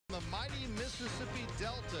the mighty Mississippi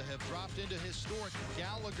Delta have dropped into historic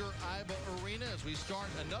Gallagher-Iba Arena as we start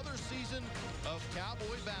another season of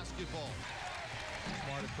Cowboy basketball.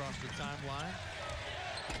 Smart across the timeline.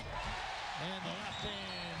 And the left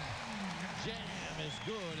hand jam is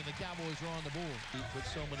good, and the Cowboys are on the board. But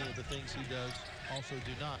so many of the things he does also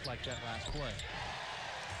do not, like that last play.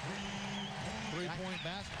 Three-point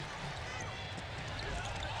basket.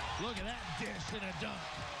 Look at that dish and a dunk.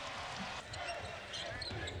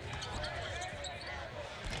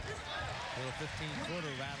 Little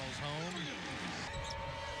 15-footer rattles home.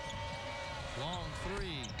 Long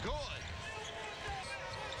three. Good.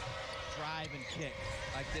 Drive and kick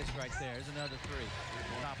like this right there. There's another three.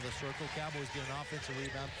 Top of the circle. Cowboys get an offensive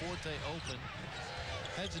rebound. Forte open.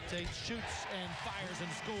 Hesitates, shoots, and fires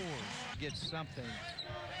and scores. Gets something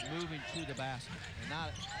moving to the basket. And not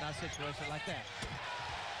a situation like that.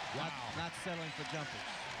 Wow. Not settling for jumpers.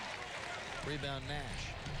 Rebound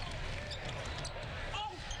Nash.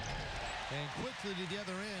 And quickly to the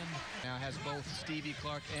other end. Now has both Stevie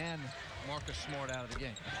Clark and Marcus Smart out of the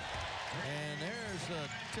game. And there's a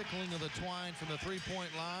tickling of the twine from the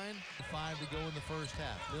three-point line. 5 to go in the first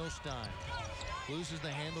half. Milstein loses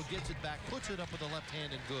the handle, gets it back, puts it up with the left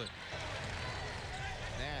hand, and good.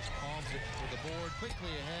 Nash palms it to the board.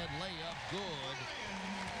 Quickly ahead, layup, good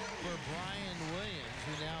for Brian Williams,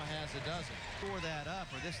 who now has a dozen. Score that up,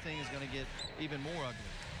 or this thing is going to get even more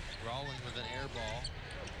ugly. Rolling with an air ball.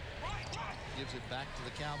 Gives it back to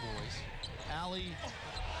the Cowboys.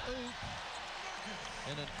 Alley-oop.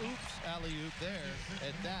 And an oops alley-oop there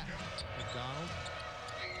at that. McDonald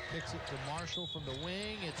kicks it to Marshall from the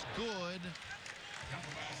wing. It's good.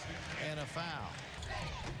 And a foul.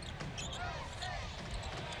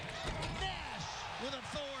 Nash with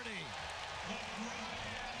authority.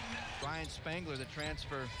 Ryan Spangler, the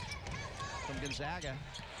transfer from Gonzaga,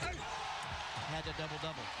 had a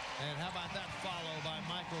double-double. And how about that follow by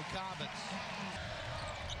Michael Cobbins?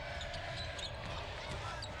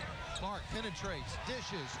 Clark penetrates,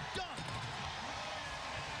 dishes, dunk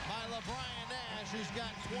by LeBron Nash, who's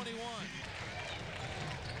got 21.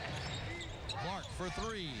 Clark for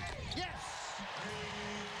three. Yes!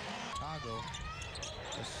 Chicago,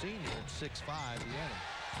 a senior at 6'5", the enemy.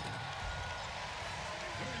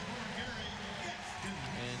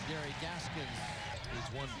 And Gary Gaskins needs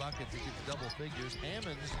one bucket to get the double figures.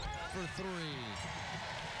 Hammonds for three.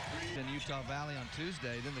 In Utah Valley on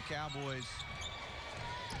Tuesday, then the Cowboys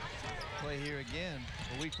play here again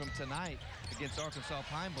a week from tonight against Arkansas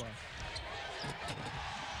Pine Bluff.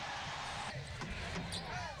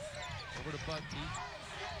 Over to Bucky.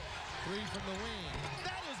 Three from the wing.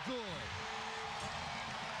 That is good.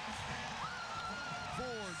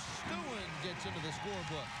 Ford Stewin gets into the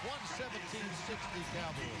scorebook. 117-60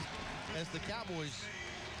 Cowboys. As the Cowboys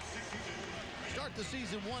start the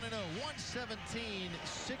season 1-0.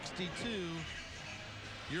 117-62.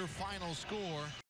 Your final score.